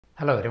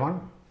Hello everyone,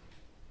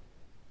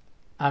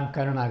 I am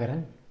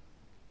Karunakaran.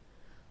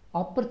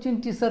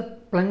 Opportunities are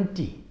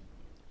plenty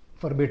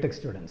for BTech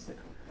students.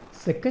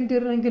 Second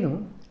year എങ്കിലും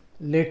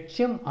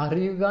ലക്ഷ്യം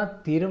അറിയുക,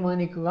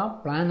 തീരുമാനിക്കുക,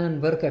 plan and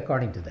work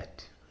according to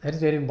that. That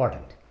is very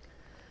important.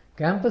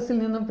 ക്യാമ്പസിൽ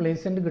നിന്നും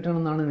placement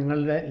കിട്ടണമെന്നാണ്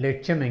നിങ്ങളുടെ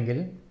ലക്ഷ്യമെങ്കിൽ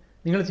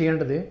നിങ്ങൾ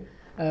ചെയ്യേണ്ടത്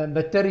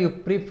better you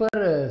prefer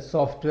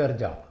software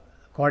job,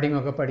 coding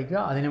ഒക്കെ പഠിക്കുക,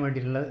 അതിന്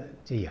വേണ്ടിയിട്ടുള്ള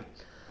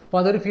ചെയ്യുക.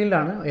 അപ്പോൾ അതൊരു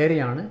ഫീൽഡാണ്,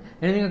 ഏരിയയാണ്.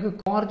 ഇനി നിങ്ങൾക്ക്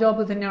കോർ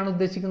ജോബ് തന്നെയാണ്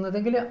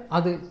ഉദ്ദേശിക്കുന്നതെങ്കിൽ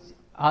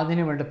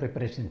അതിന് വേണ്ട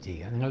പ്രിപ്പറേഷൻ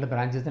ചെയ്യുക, നിങ്ങളുടെ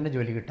ബ്രാഞ്ചിൽ തന്നെ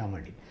ജോലി കിട്ടാൻ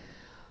വേണ്ടി.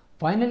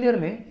 ഫൈനൽ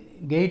ഇയറിൽ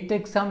ഗേറ്റ്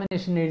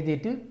എക്സാമിനേഷൻ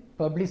എഴുതിയിട്ട്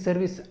പബ്ലിക്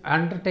സർവീസ്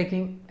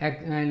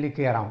അണ്ടർടേക്കിംഗ്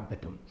കയറാൻ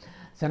പറ്റും.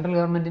 സെൻട്രൽ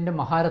ഗവൺമെൻറ്റിൻ്റെ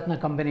മഹാരത്ന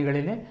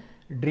കമ്പനികളിൽ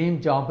ഡ്രീം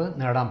ജോബ്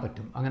നേടാൻ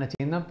പറ്റും. അങ്ങനെ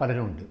ചെയ്യുന്ന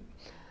പലരും ഉണ്ട്.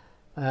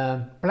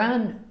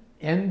 Plan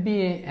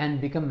MBA and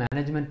become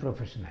management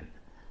professional.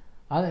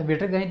 അത്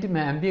BTech കഴിഞ്ഞിട്ട്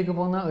MBAക്ക്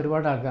പോകുന്ന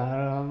ഒരുപാട് ആൾക്കാർ,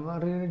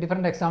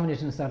 different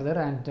examinations are there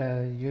and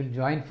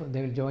they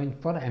will join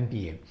four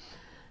MBA.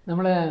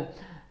 നമ്മൾ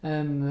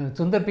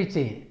സുന്ദർ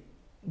പിച്ചൈ,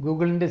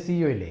 ഗൂഗിളിൻ്റെ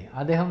CEO ഇല്ലേ,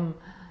 അദ്ദേഹം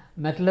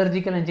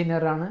മെറ്റലർജിക്കൽ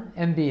എഞ്ചിനീയറാണ്,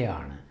 MBA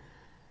ആണ്.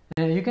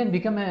 You can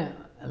become A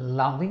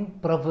loving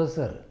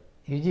professor.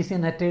 UGC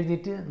net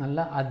എഴുതിയിട്ട്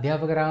നല്ല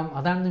അധ്യാപകരാകാം.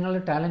 അതാണ്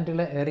നിങ്ങളുടെ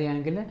ടാലൻറ്റുള്ള ഏരിയ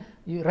എങ്കിൽ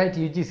right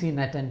UGC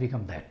net and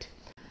become that.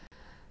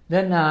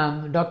 Then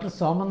doctor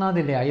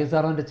സോമനാഥില്ലേ,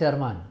 ISROൻ്റെ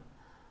chairman,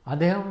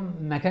 അദ്ദേഹം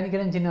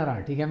മെക്കാനിക്കൽ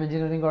എഞ്ചിനീയറാണ്. TKM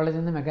എഞ്ചിനീയറിംഗ് കോളേജിൽ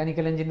നിന്ന്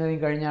മെക്കാനിക്കൽ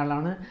എഞ്ചിനീയറിംഗ് കഴിഞ്ഞ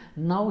ആളാണ്.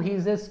 Now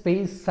he's A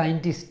space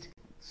scientist,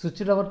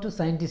 switched over to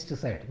scientist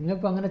side.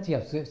 നിങ്ങൾക്കും അങ്ങനെ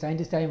ചെയ്യാം,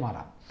 സയൻറ്റിസ്റ്റായി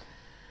മാറാം.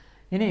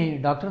 ഇനി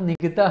doctor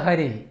Nikita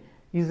Hari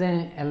is A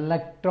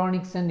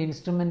electronics and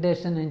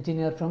instrumentation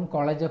engineer from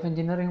college of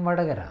engineering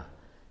Vadakara.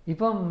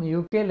 ഇപ്പം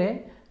UK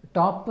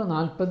ടോപ്പ്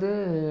 40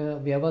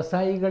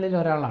 വ്യവസായികളിൽ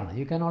ഒരാളാണ്.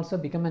 You can also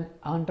become an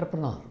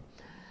ആൻട്രപ്രനർ.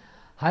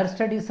 Higher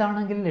studies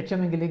ആണെങ്കിൽ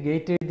ലക്ഷ്യമെങ്കിൽ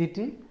ഗേറ്റ്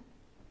എഴുതിയിട്ട്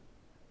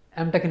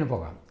MTechന്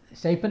പോകാം,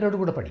 സ്റ്റൈപ്പൻറ്റോട്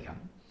കൂടെ പഠിക്കാം.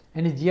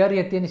 ഇനി GRE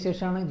എത്തിയതിന്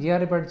ശേഷമാണ്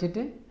GRE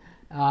പഠിച്ചിട്ട്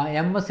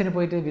MS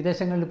പോയിട്ട്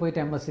വിദേശങ്ങളിൽ പോയിട്ട്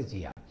MS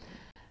ചെയ്യാം.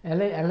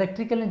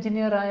 ഇലക്ട്രിക്കൽ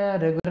എഞ്ചിനീയറായ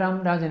രഘുറാം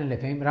രാജനല്ലേ,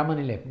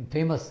 രാമനില്ലേ,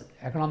 ഫേമസ്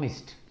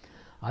എക്കണോമിസ്റ്റ്,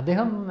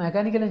 അദ്ദേഹം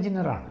മെക്കാനിക്കൽ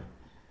എഞ്ചിനീയറാണ്.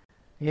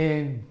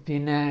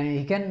 പിന്നെ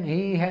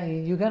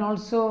you can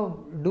also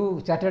do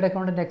chartered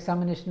accountant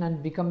examination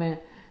and become A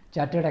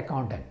chartered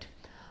accountant.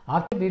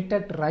 After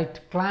BTech right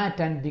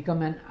ക്ലാറ്റ് and become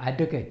an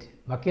advocate.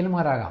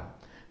 വക്കീൽമാരാകാം.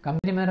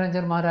 Company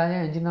മാനേജർമാരായ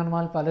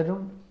എഞ്ചിനീയർമാർ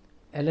പലരും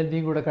LLB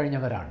കൂടെ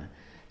കഴിഞ്ഞവരാണ്.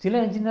 ചില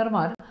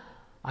എഞ്ചിനീയർമാർ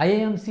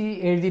IIMC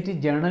എഴുതിയിട്ട്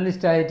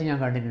ജേർണലിസ്റ്റായിട്ട് ഞാൻ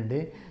കണ്ടിട്ടുണ്ട്.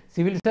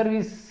 സിവിൽ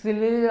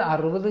സർവീസിൽ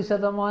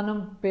 60%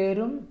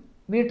 പേരും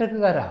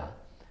BTechകാരാണ്.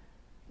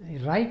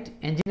 Right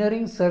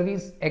engineering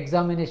service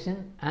examination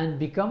and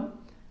become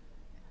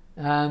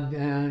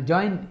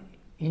join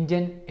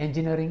Indian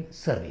engineering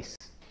service.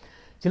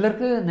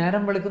 ചിലർക്ക്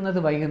നേരം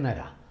വെളുക്കുന്നത്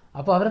വൈകുന്നേരമാണ്.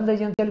 അപ്പോൾ അവരെന്താ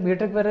ചെയ്യുക,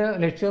 BTech വരെ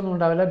ലക്ഷ്യമൊന്നും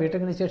ഉണ്ടാവില്ല.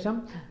 BTechന് ശേഷം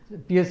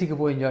PSCക്ക്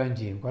പോയി ജോയിൻ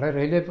ചെയ്യും. കുറേ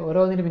റെയിൽവേ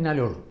ഓരോന്നിന്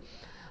പിന്നാലെ ഉള്ളൂ.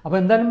 അപ്പോൾ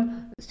എന്തായാലും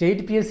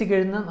സ്റ്റേറ്റ് PSCക്ക്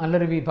എഴുതുന്ന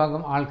നല്ലൊരു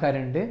വിഭാഗം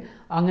ആൾക്കാരുണ്ട്.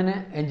 അങ്ങനെ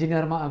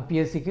എഞ്ചിനീയർമാർ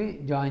PSCക്ക്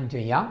ജോയിൻ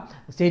ചെയ്യാം,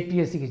 സ്റ്റേറ്റ്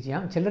PSCക്ക്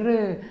ചെയ്യാം. ചിലർ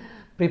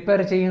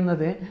പ്രിപ്പയർ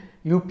ചെയ്യുന്നത്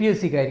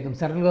UPSCക്കായിരിക്കും,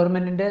 സെൻട്രൽ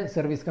ഗവൺമെൻറ്റിൻ്റെ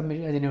സർവീസ്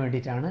കമ്മീഷൻ, അതിന്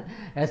വേണ്ടിയിട്ടാണ്.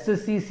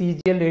 SSC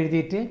CGL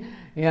എഴുതിയിട്ട്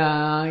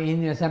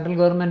സെൻട്രൽ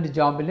ഗവൺമെൻറ്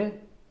ജോബിൽ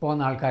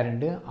പോകുന്ന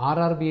ആൾക്കാരുണ്ട്.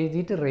 RRB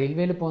എഴുതിയിട്ട്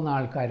റെയിൽവേയിൽ പോകുന്ന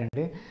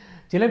ആൾക്കാരുണ്ട്.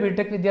 ചില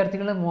BTech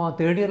വിദ്യാർത്ഥികൾ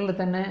തേർഡ് ഇയറിൽ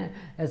തന്നെ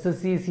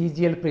SSC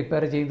CGL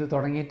പ്രിപ്പയർ ചെയ്ത്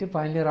തുടങ്ങിയിട്ട്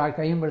ഫൈനൽ ഇയർ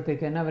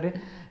കഴിയുമ്പോഴത്തേക്ക് തന്നെ അവർ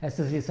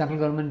SSC സെൻട്രൽ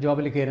ഗവൺമെൻറ്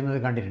ജോബിൽ കയറുന്നത്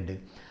കണ്ടിട്ടുണ്ട്.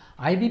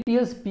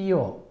 IBPS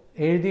PO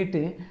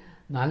എഴുതിയിട്ട്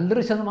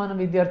നല്ലൊരു ശതമാനം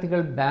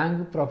വിദ്യാർത്ഥികൾ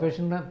ബാങ്ക്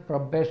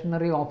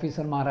പ്രൊബേഷണറി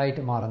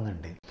ഓഫീസർമാരായിട്ട്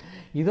മാറുന്നുണ്ട്.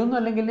 ഇതൊന്നും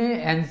അല്ലെങ്കിൽ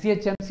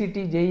NCH MCT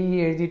JEE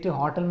എഴുതിയിട്ട്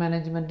ഹോട്ടൽ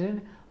മാനേജ്മെൻറ്റിൽ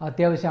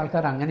അത്യാവശ്യം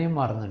ആൾക്കാർ അങ്ങനെയും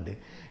മാറുന്നുണ്ട്.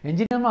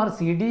 എഞ്ചിനീയർമാർ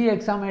CDE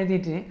എക്സാം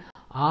എഴുതിയിട്ട്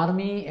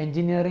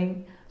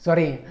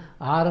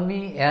ആർമി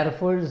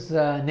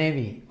എയർഫോഴ്സ്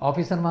നേവി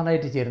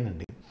ഓഫീസർമാരായിട്ട്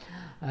ചേരുന്നുണ്ട്.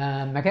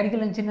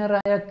 Mechanical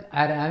എഞ്ചിനീയറായ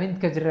Aravind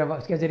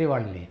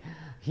കെജ്രിവാളിലെ,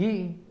 he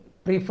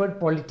preferred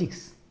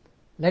politics.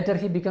 Later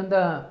he become the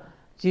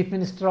chief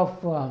minister of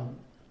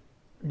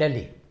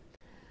Delhi.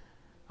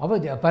 അപ്പോൾ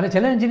പല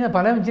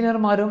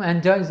എഞ്ചിനീയർമാരും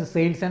enjoys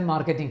sales and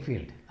marketing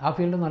field. ആ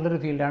ഫീൽഡ് നല്ലൊരു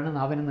ഫീൽഡാണ്,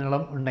 നാവിന്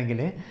നീളം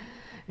ഉണ്ടെങ്കിൽ.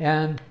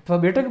 ഇപ്പോൾ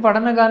BTech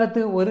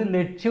പഠനകാലത്ത് ഒരു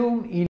ലക്ഷ്യവും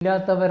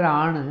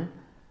ഇല്ലാത്തവരാണ്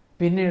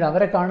പിന്നീട്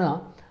അവരെ കാണുക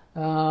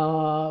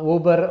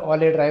ഊബർ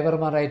ഓല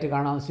ഡ്രൈവർമാരായിട്ട്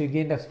കാണാം,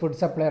 സ്വിഗ്ഗിൻ്റെ ഫുഡ്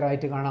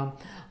സപ്ലയറായിട്ട് കാണാം,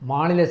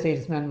 മാളിലെ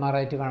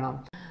സെയിൽസ്മാൻമാരായിട്ട് കാണാം.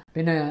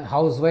 പിന്നെ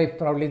house wife,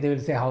 proudly they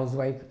will say house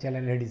wife, ചില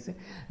ലേഡീസ്.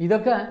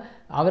 ഇതൊക്കെ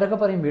അവരൊക്കെ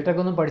പറയും BTech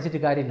ഒന്നും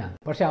പഠിച്ചിട്ട് കാര്യമില്ല,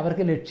 പക്ഷേ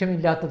അവർക്ക്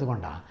ലക്ഷ്യമില്ലാത്തത്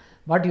കൊണ്ടാണ്.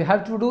 What you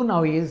have to do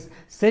now is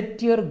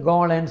set your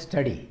goal and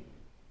study.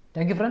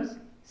 Thank you friends,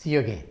 C you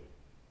again.